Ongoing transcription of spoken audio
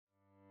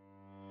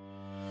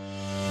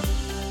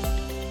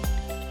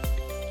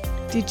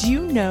Did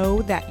you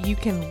know that you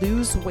can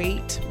lose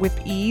weight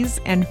with ease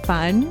and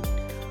fun?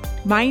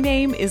 My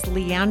name is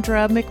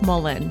Leandra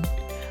McMullen.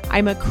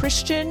 I'm a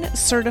Christian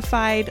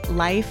certified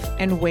life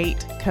and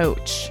weight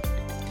coach.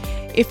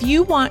 If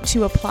you want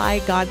to apply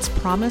God's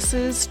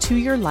promises to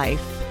your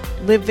life,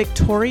 live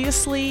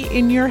victoriously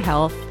in your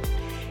health,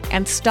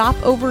 and stop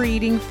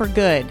overeating for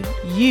good,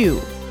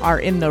 you are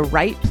in the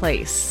right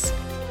place.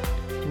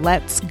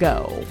 Let's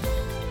go.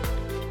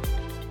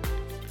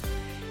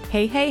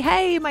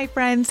 Hey, my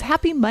friends.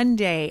 Happy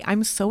Monday.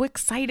 I'm so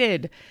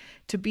excited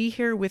to be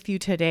here with you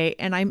today,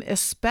 and I'm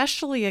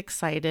especially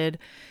excited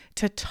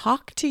to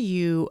talk to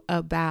you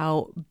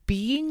about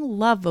being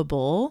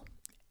lovable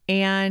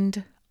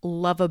and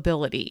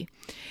lovability.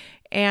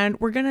 And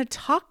we're going to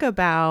talk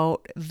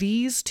about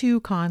these two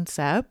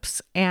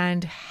concepts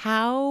and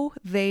how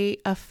they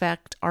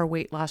affect our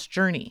weight loss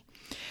journey.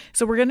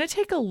 So we're going to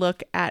take a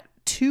look at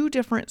two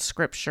different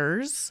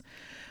scriptures.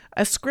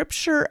 A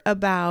scripture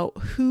about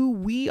who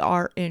we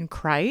are in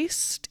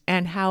Christ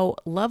and how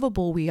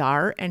lovable we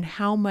are and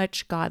how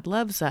much God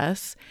loves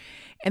us.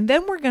 And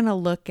then we're going to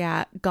look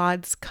at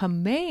God's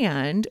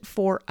command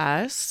for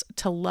us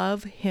to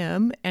love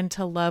Him and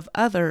to love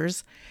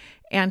others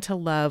and to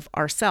love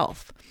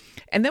ourselves.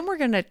 And then we're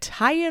going to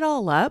tie it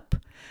all up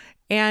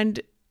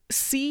and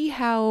see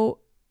how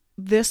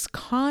this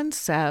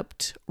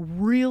concept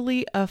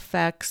really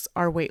affects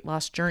our weight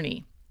loss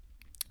journey.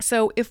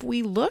 So if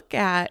we look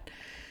at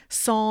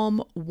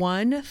Psalm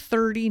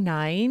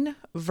 139,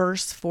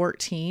 verse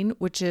 14,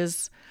 which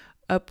is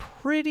a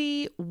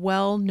pretty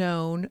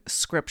well-known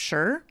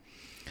scripture,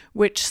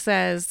 which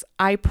says,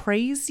 "I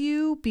praise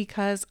you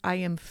because I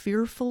am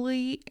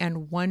fearfully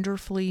and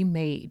wonderfully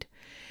made.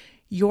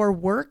 Your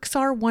works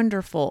are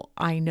wonderful.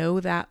 I know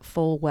that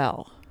full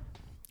well."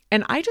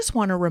 And I just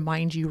want to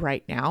remind you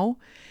right now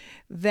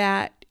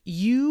that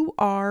you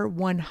are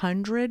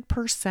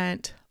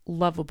 100%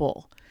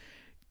 lovable,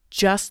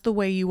 just the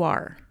way you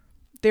are.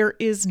 There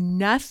is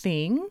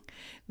nothing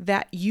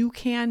that you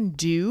can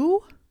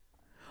do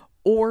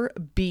or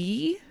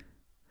be,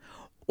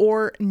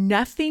 or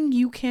nothing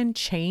you can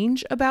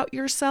change about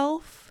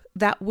yourself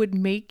that would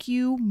make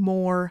you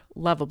more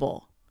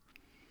lovable.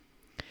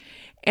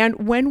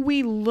 And when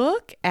we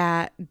look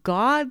at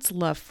God's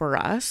love for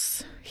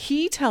us,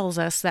 He tells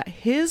us that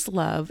His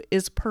love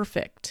is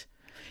perfect.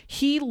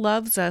 He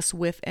loves us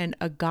with an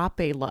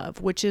agape love,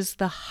 which is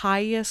the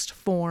highest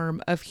form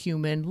of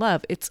human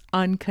love. It's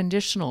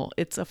unconditional.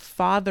 It's a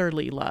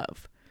fatherly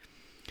love.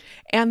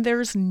 And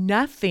there's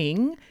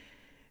nothing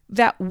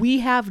that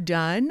we have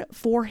done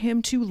for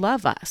Him to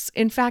love us.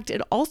 In fact,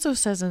 it also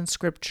says in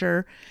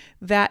Scripture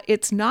that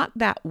it's not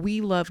that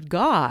we loved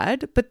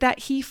God, but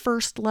that He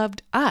first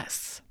loved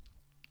us.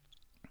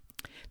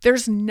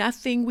 There's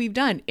nothing we've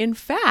done. In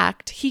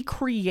fact, He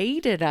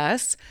created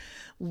us,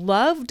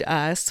 loved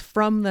us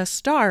from the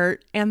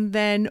start, and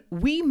then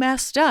we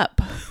messed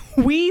up.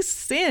 We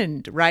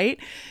sinned, right?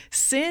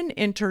 Sin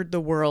entered the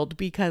world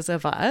because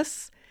of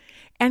us,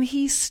 and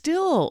He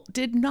still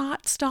did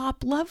not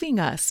stop loving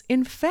us.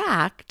 In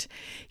fact,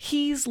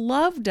 He's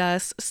loved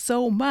us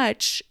so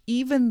much,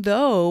 even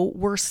though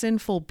we're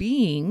sinful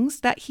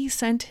beings, that He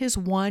sent His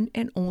one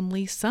and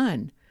only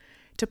Son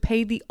to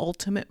pay the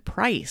ultimate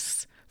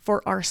price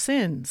for our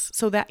sins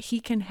so that He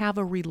can have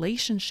a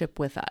relationship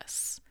with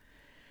us.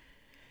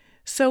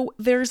 So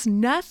there's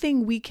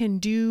nothing we can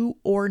do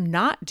or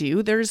not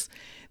do. There's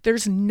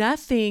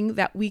nothing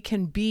that we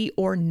can be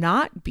or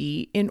not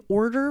be in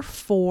order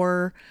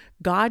for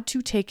God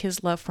to take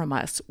His love from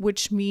us,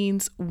 which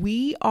means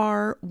we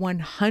are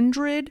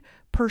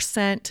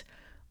 100%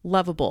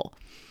 lovable.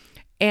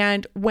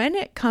 And when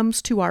it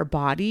comes to our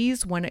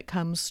bodies, when it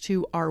comes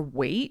to our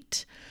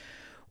weight,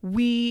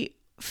 we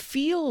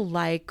feel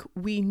like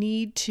we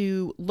need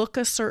to look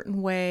a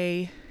certain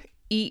way,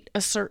 eat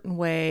a certain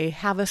way,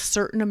 have a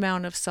certain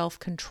amount of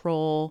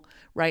self-control,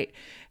 right?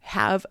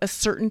 Have a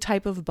certain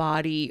type of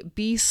body,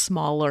 be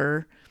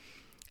smaller.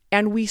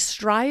 And we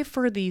strive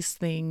for these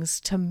things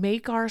to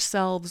make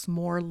ourselves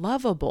more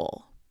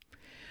lovable.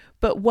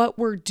 But what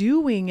we're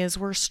doing is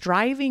we're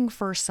striving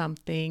for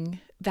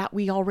something that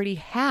we already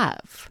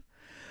have.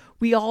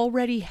 We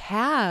already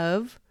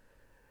have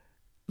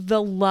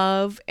the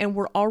love, and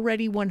we're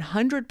already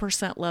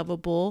 100%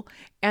 lovable.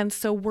 And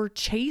so we're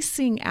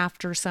chasing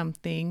after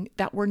something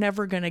that we're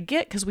never going to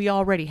get because we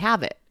already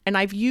have it. And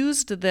I've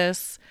used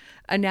this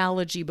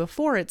analogy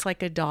before. It's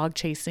like a dog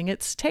chasing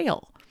its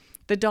tail.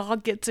 The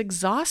dog gets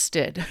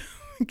exhausted,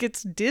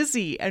 gets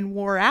dizzy and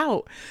wore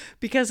out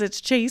because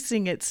it's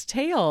chasing its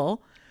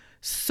tail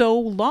so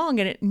long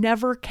and it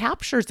never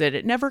captures it.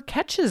 It never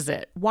catches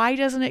it. Why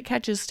doesn't it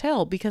catch its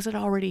tail? Because it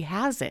already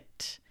has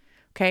it.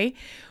 Okay.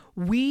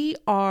 We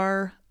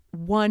are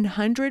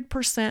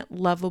 100%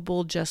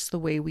 lovable just the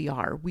way we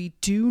are. We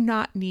do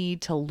not need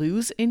to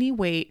lose any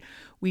weight.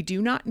 We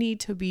do not need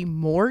to be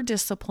more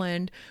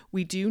disciplined.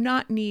 We do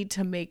not need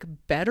to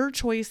make better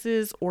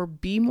choices or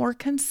be more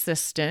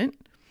consistent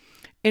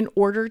in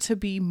order to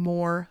be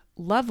more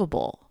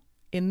lovable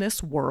in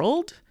this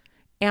world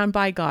and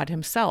by God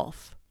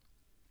Himself.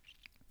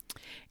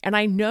 And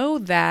I know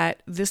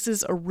that this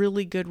is a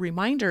really good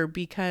reminder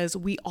because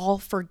we all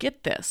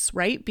forget this,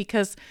 right?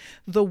 Because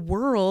the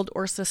world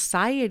or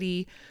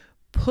society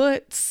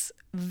puts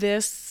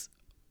this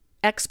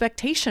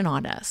expectation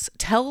on us,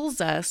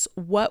 tells us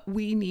what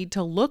we need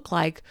to look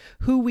like,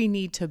 who we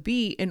need to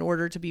be in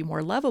order to be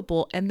more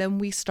lovable. And then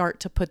we start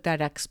to put that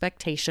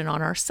expectation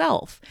on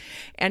ourselves.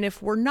 And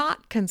if we're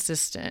not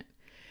consistent,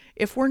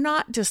 if we're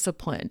not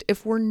disciplined,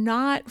 if we're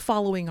not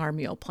following our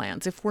meal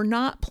plans, if we're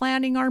not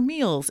planning our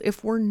meals,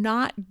 if we're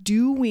not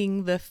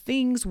doing the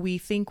things we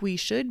think we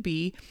should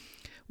be,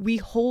 we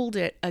hold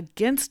it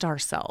against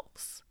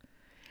ourselves.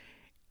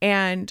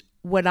 And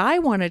what I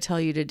want to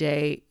tell you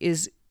today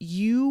is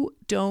you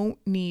don't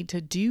need to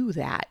do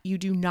that. You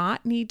do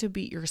not need to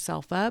beat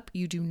yourself up.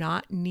 You do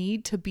not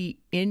need to be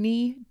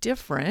any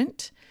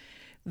different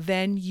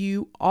than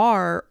you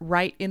are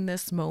right in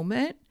this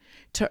moment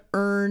to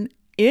earn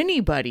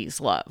anybody's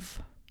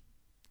love.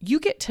 You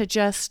get to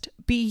just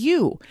be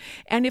you.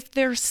 And if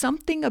there's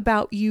something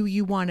about you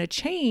you want to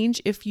change,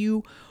 if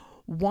you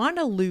want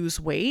to lose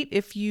weight,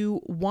 if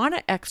you want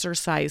to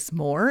exercise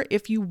more,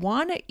 if you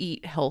want to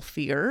eat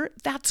healthier,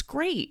 that's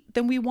great.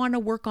 Then we want to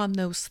work on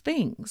those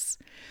things.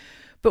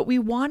 But we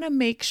want to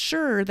make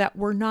sure that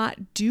we're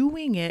not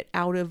doing it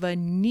out of a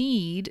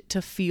need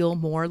to feel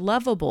more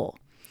lovable.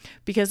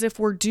 Because if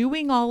we're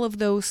doing all of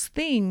those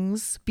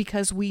things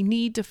because we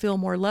need to feel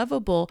more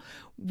lovable,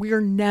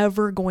 we're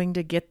never going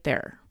to get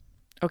there.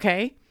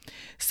 Okay?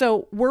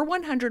 So we're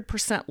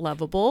 100%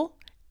 lovable.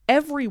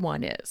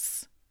 Everyone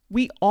is.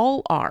 We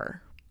all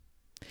are.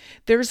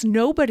 There's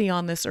nobody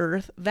on this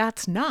earth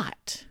that's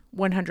not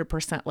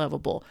 100%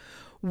 lovable.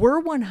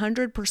 We're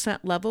 100%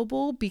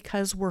 lovable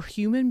because we're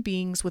human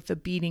beings with a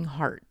beating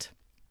heart.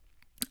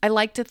 I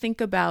like to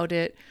think about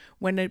it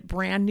when a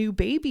brand new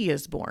baby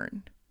is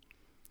born.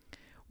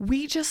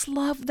 We just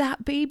love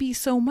that baby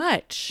so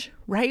much,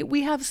 right?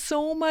 We have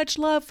so much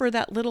love for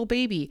that little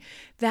baby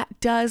that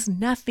does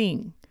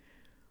nothing.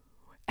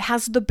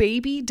 Has the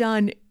baby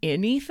done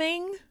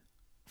anything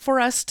for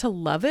us to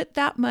love it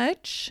that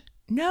much?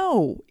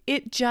 No,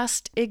 it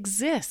just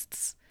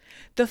exists.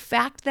 The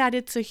fact that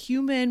it's a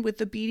human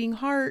with a beating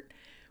heart,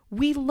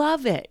 we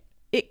love it.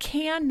 It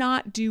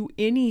cannot do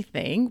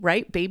anything,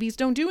 right? Babies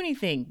don't do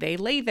anything. They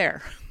lay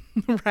there,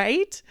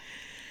 right?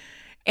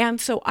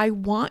 And so I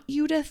want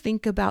you to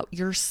think about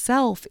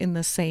yourself in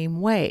the same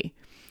way.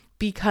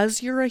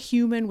 Because you're a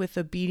human with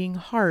a beating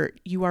heart,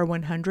 you are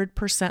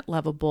 100%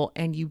 lovable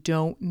and you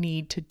don't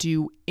need to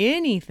do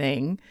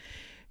anything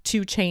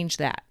to change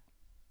that.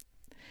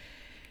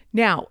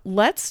 Now,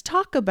 let's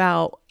talk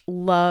about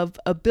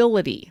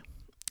loveability.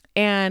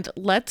 And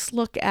let's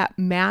look at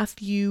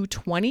Matthew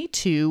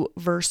 22,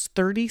 verse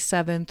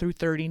 37 through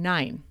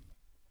 39.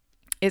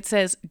 It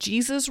says,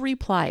 Jesus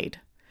replied,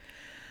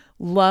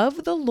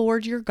 "Love the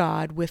Lord your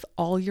God with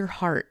all your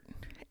heart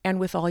and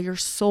with all your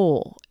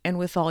soul and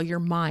with all your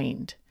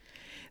mind.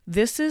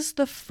 This is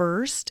the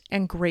first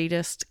and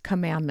greatest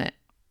commandment.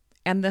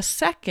 And the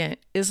second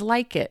is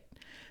like it.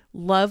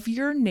 Love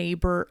your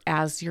neighbor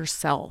as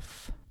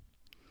yourself."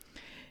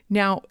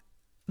 Now,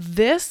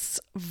 this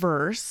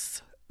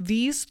verse,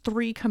 these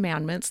three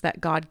commandments that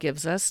God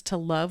gives us to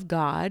love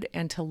God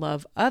and to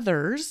love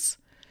others,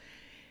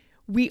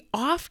 we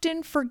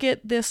often forget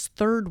this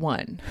third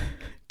one,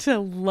 to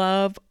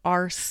love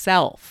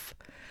ourself.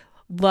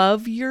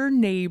 Love your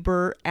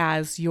neighbor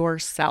as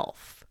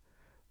yourself,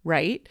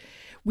 right?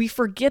 We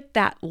forget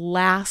that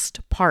last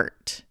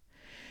part.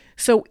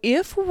 So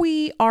if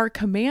we are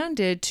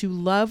commanded to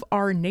love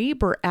our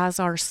neighbor as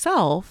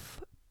ourself,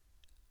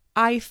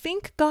 I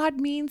think God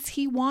means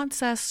he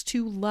wants us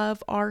to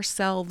love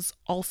ourselves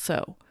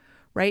also,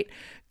 right?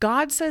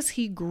 God says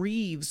he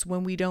grieves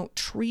when we don't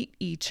treat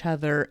each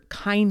other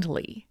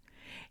kindly.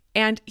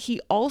 And he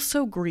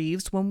also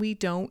grieves when we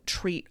don't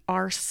treat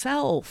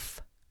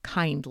ourselves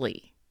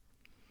kindly.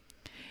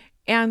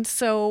 And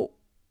so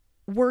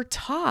we're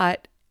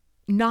taught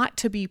not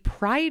to be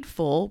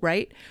prideful,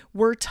 right?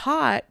 We're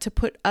taught to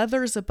put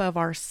others above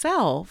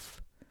ourselves,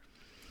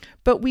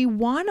 but we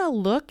want to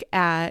look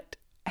at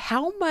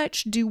how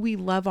much do we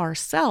love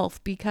ourselves?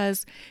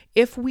 Because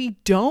if we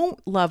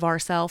don't love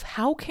ourselves,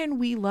 how can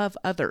we love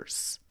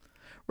others,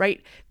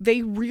 right?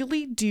 They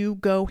really do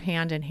go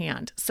hand in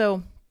hand.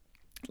 So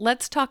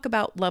let's talk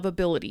about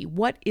loveability.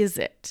 What is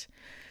it?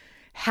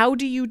 How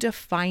do you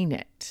define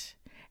it?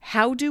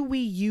 How do we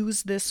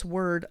use this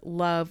word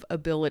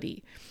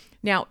loveability?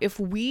 Now, if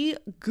we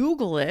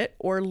Google it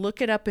or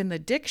look it up in the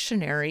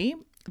dictionary,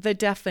 the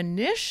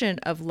definition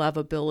of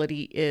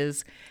loveability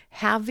is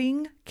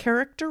having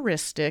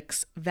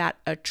characteristics that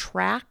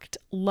attract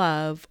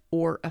love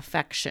or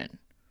affection.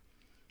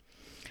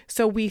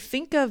 So we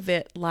think of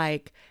it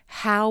like,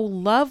 how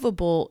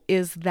lovable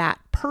is that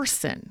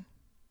person,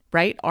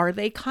 right? Are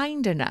they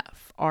kind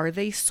enough? Are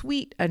they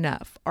sweet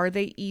enough? Are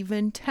they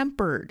even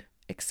tempered,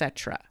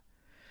 etc.?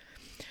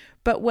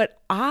 But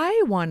what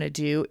I want to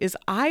do is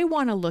I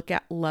want to look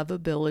at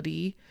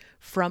loveability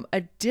from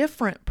a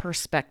different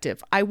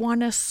perspective. I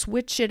want to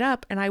switch it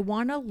up and I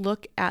want to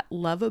look at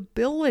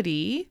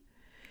loveability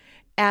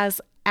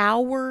as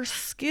our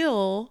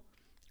skill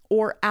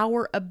or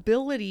our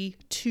ability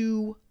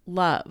to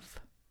love.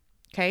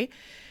 Okay.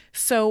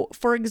 So,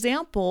 for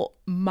example,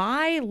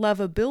 my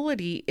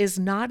lovability is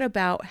not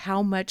about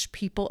how much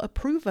people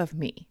approve of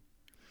me.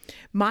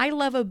 My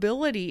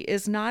lovability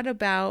is not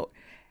about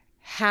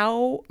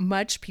how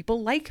much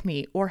people like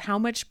me or how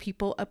much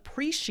people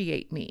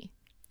appreciate me.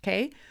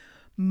 Okay.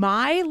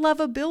 My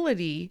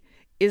lovability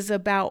is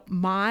about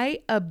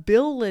my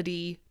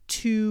ability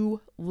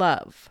to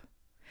love.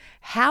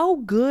 How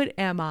good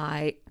am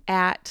I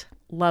at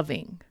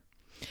loving?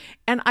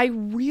 And I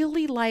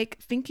really like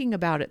thinking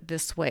about it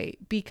this way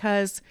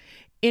because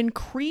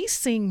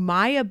increasing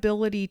my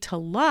ability to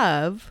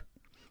love,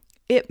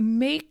 it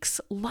makes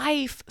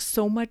life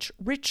so much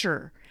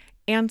richer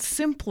and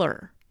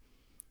simpler,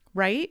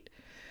 right?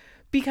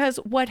 Because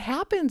what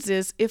happens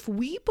is if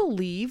we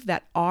believe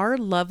that our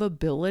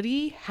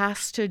lovability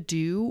has to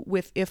do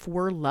with if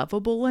we're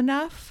lovable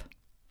enough,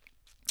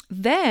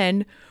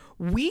 then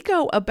we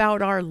go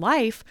about our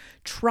life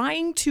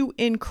trying to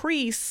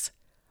increase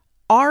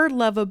our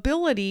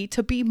lovability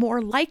to be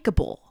more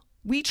likable.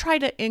 We try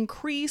to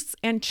increase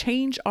and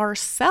change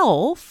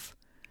ourself,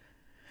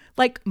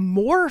 like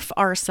morph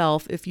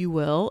ourself, if you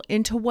will,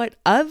 into what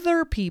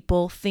other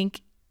people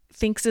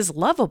thinks is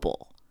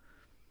lovable.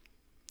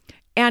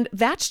 And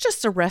that's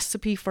just a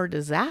recipe for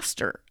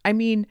disaster. I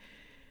mean,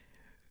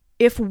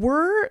 if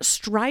we're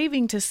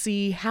striving to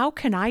see how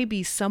can I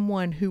be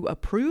someone who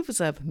approves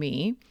of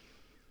me,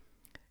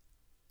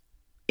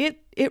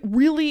 it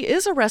really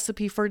is a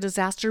recipe for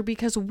disaster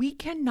because we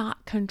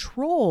cannot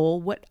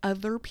control what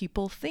other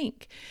people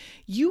think.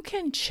 You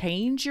can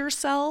change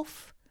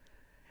yourself,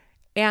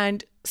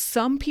 and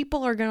some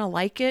people are going to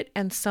like it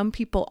and some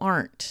people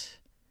aren't.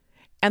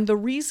 And the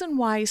reason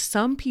why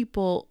some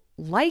people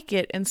like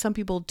it and some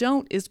people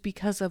don't is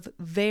because of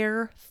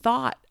their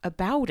thought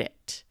about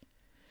it,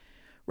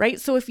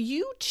 right? So if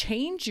you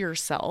change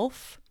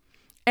yourself,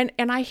 and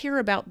I hear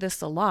about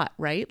this a lot,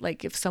 right?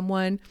 Like if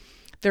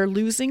they're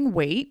losing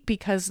weight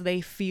because they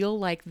feel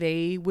like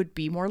they would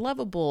be more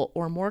lovable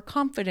or more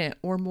confident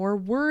or more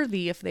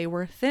worthy if they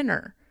were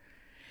thinner.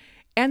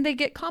 And they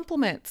get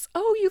compliments.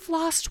 Oh, you've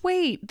lost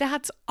weight.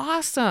 That's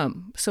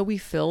awesome. So we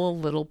feel a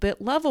little bit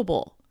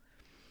lovable.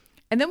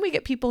 And then we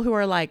get people who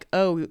are like,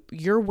 oh,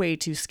 you're way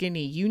too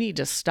skinny. You need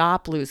to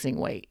stop losing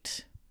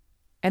weight.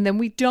 And then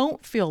we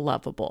don't feel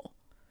lovable,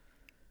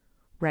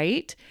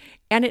 right?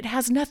 And it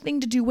has nothing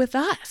to do with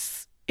us.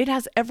 It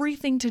has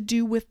everything to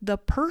do with the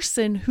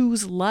person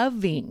who's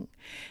loving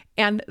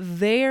and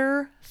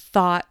their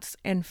thoughts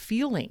and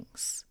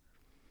feelings,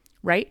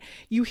 right?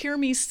 You hear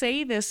me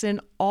say this in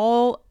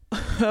all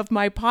of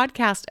my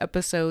podcast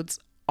episodes.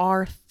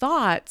 Our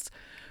thoughts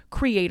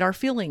create our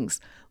feelings.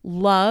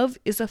 Love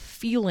is a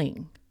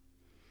feeling.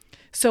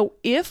 So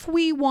if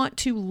we want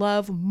to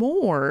love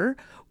more,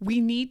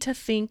 we need to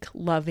think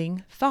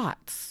loving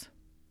thoughts.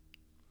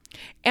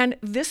 And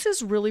this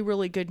is really,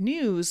 really good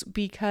news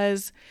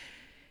because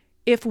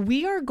if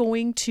we are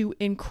going to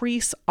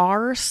increase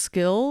our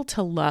skill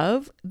to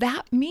love,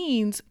 that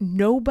means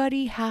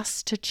nobody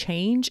has to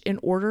change in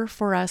order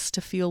for us to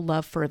feel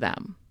love for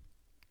them.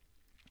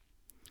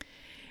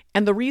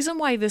 And the reason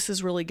why this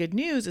is really good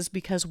news is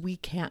because we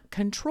can't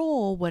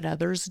control what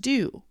others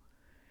do.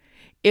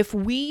 If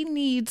we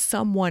need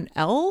someone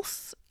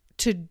else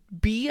to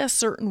be a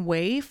certain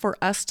way for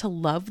us to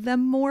love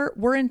them more,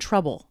 we're in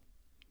trouble.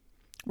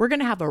 We're going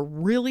to have a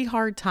really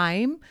hard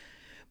time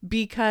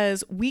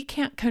because we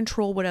can't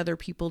control what other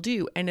people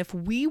do. And if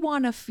we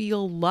want to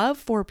feel love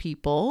for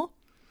people,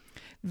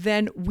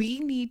 then we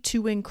need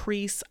to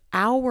increase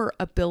our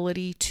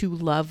ability to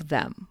love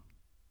them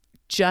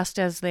just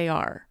as they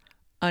are,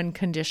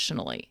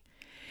 unconditionally.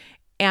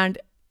 And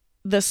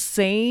the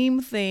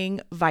same thing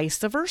vice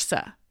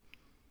versa,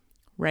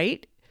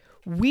 right?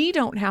 We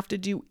don't have to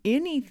do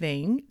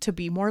anything to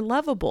be more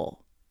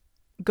lovable.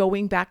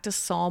 Going back to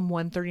Psalm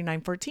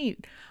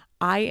 139:14,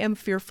 I am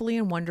fearfully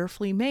and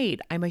wonderfully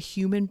made. I'm a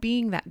human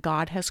being that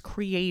God has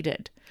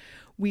created.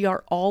 We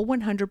are all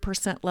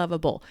 100%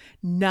 lovable.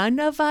 None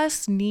of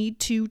us need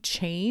to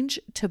change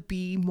to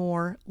be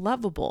more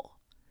lovable.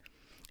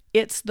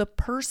 It's the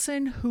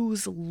person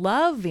who's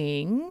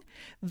loving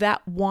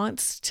that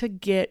wants to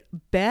get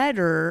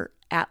better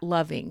at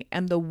loving.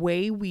 And the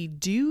way we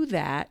do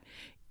that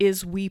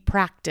is we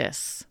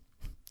practice.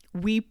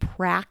 We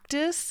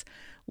practice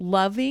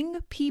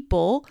loving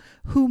people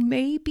who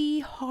may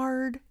be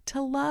hard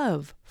to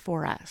love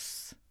for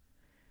us.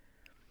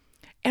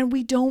 And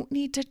we don't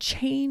need to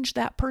change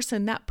that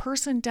person. That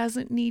person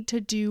doesn't need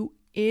to do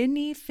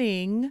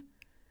anything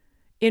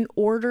in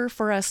order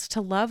for us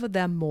to love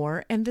them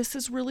more. And this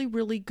is really,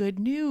 really good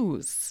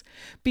news.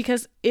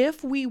 Because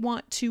if we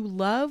want to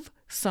love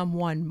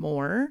someone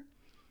more,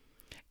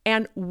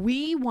 and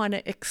we want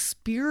to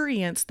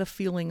experience the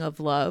feeling of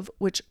love,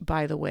 which,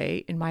 by the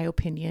way, in my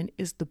opinion,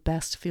 is the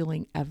best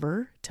feeling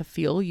ever to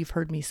feel. You've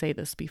heard me say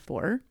this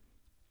before.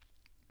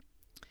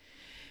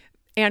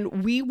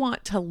 And we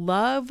want to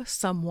love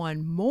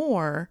someone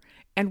more,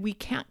 and we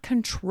can't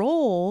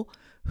control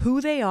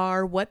who they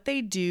are, what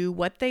they do,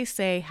 what they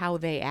say, how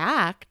they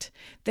act,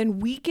 then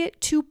we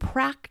get to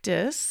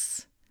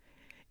practice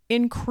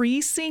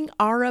increasing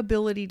our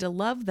ability to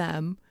love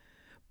them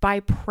by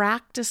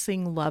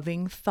practicing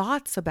loving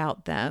thoughts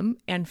about them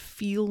and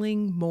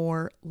feeling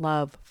more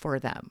love for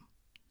them.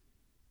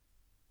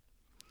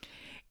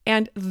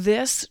 And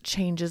this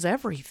changes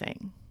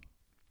everything,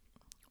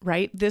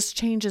 right? This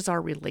changes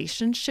our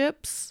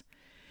relationships.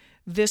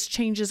 This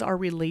changes our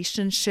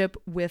relationship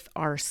with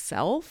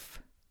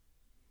ourself,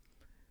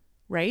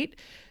 right?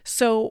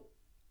 So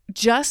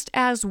just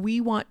as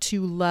we want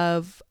to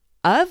love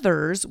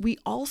others, we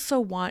also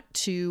want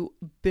to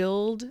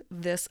build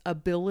this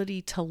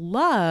ability to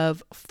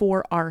love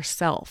for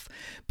ourselves.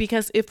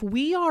 Because if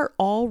we are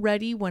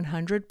already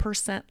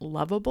 100%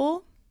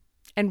 lovable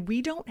and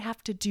we don't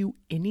have to do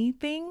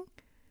anything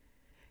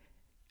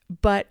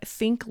but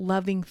think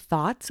loving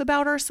thoughts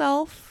about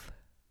ourselves,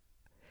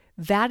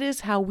 that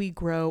is how we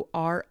grow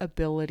our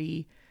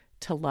ability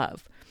to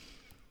love.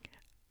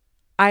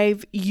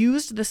 I've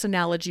used this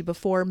analogy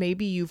before.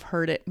 Maybe you've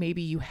heard it,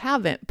 maybe you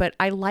haven't, but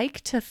I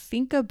like to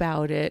think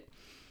about it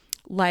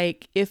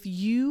like if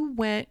you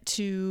went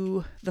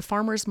to the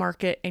farmer's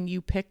market and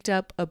you picked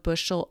up a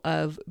bushel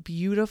of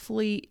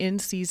beautifully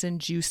in-season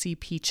juicy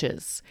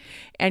peaches,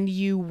 and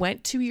you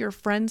went to your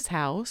friend's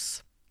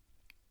house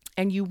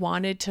and you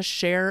wanted to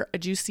share a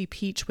juicy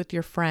peach with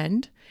your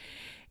friend,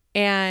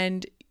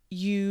 and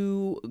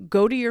you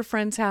go to your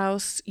friend's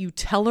house, you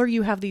tell her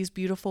you have these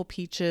beautiful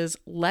peaches,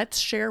 let's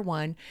share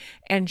one.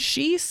 And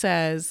she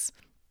says,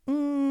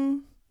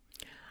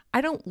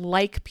 I don't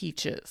like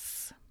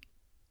peaches.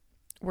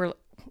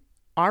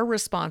 Our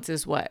response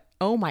is what?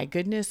 Oh my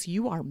goodness,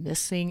 you are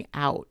missing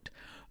out.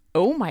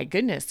 Oh my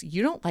goodness,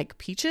 you don't like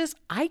peaches?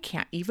 I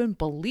can't even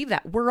believe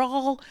that. We're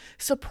all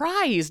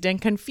surprised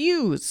and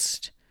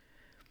confused.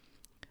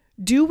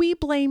 Do we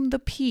blame the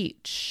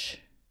peach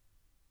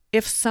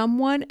if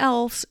someone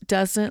else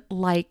doesn't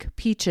like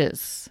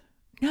peaches?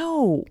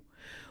 No.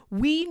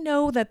 We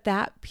know that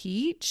that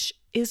peach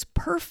is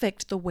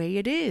perfect the way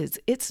it is.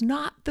 It's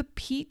not the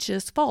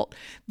peach's fault.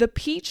 The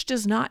peach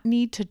does not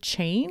need to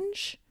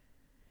change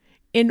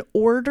in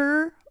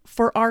order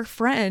for our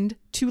friend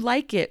to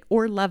like it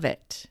or love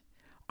it.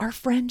 Our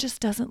friend just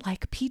doesn't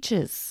like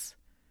peaches.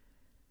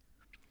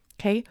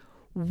 Okay?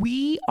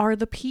 We are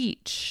the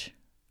peach.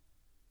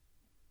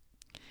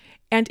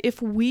 And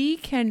if we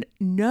can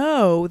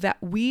know that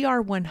we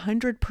are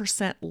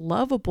 100%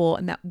 lovable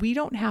and that we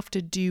don't have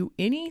to do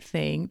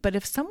anything, but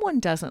if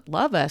someone doesn't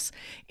love us,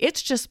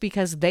 it's just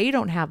because they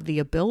don't have the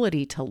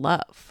ability to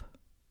love.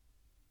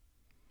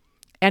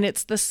 And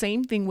it's the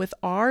same thing with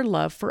our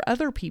love for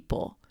other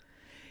people.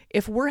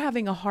 If we're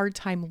having a hard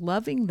time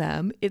loving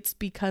them, it's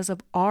because of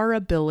our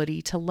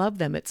ability to love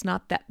them. It's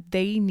not that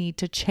they need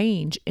to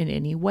change in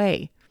any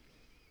way.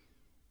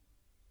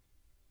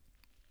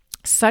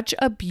 Such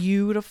a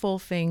beautiful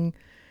thing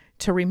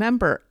to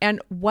remember.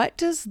 And what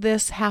does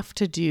this have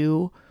to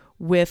do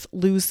with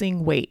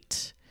losing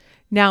weight?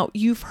 Now,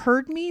 you've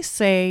heard me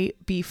say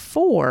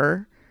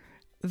before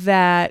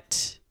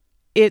that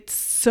it's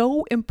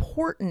so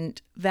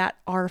important that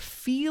our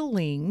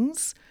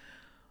feelings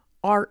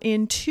are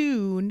in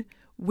tune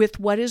with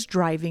what is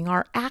driving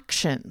our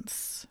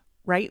actions,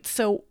 right?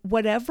 So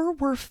whatever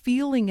we're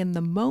feeling in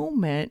the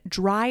moment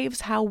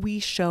drives how we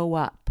show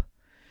up.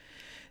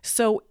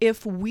 So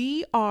if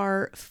we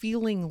are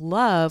feeling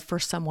love for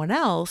someone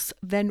else,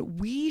 then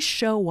we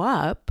show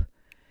up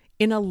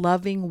in a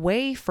loving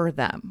way for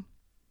them.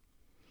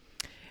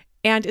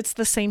 And it's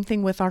the same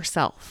thing with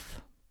ourselves.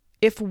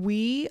 If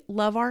we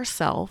love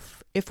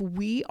ourselves, if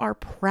we are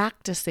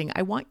practicing,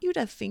 I want you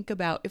to think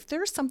about if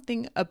there's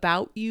something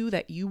about you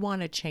that you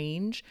want to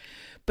change,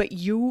 but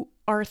you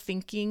are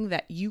thinking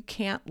that you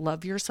can't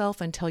love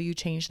yourself until you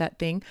change that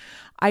thing.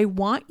 I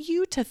want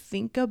you to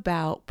think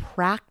about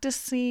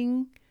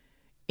practicing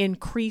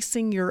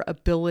increasing your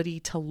ability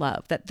to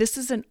love, that this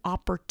is an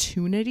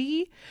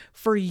opportunity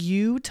for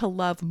you to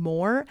love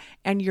more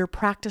and you're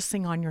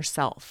practicing on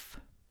yourself.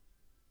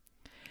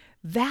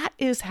 That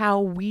is how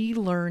we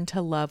learn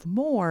to love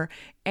more,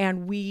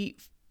 and we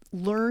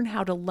learn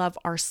how to love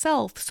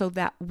ourselves so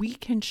that we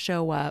can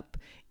show up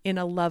in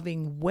a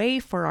loving way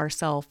for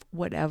ourselves,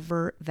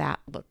 whatever that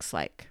looks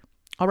like.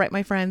 All right,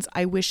 my friends,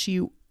 I wish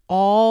you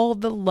all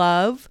the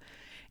love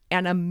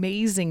and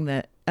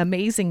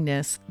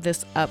amazingness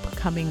this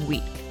upcoming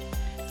week.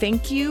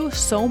 Thank you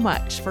so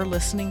much for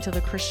listening to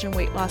the Christian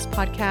Weight Loss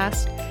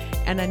Podcast.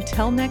 And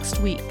until next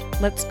week,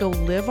 let's go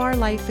live our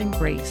life in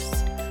grace,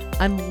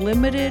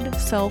 unlimited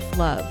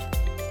self-love,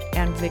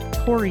 and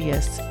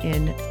victorious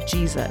in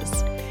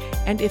Jesus.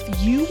 And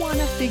if you want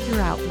to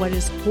figure out what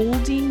is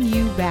holding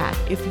you back,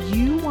 if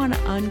you want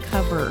to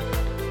uncover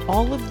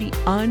all of the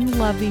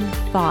unloving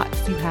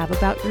thoughts you have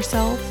about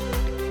yourself,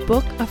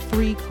 book a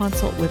free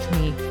consult with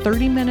me,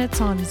 30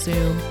 minutes on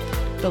Zoom.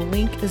 The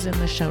link is in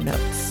the show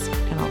notes,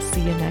 and I'll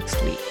see you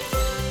next week.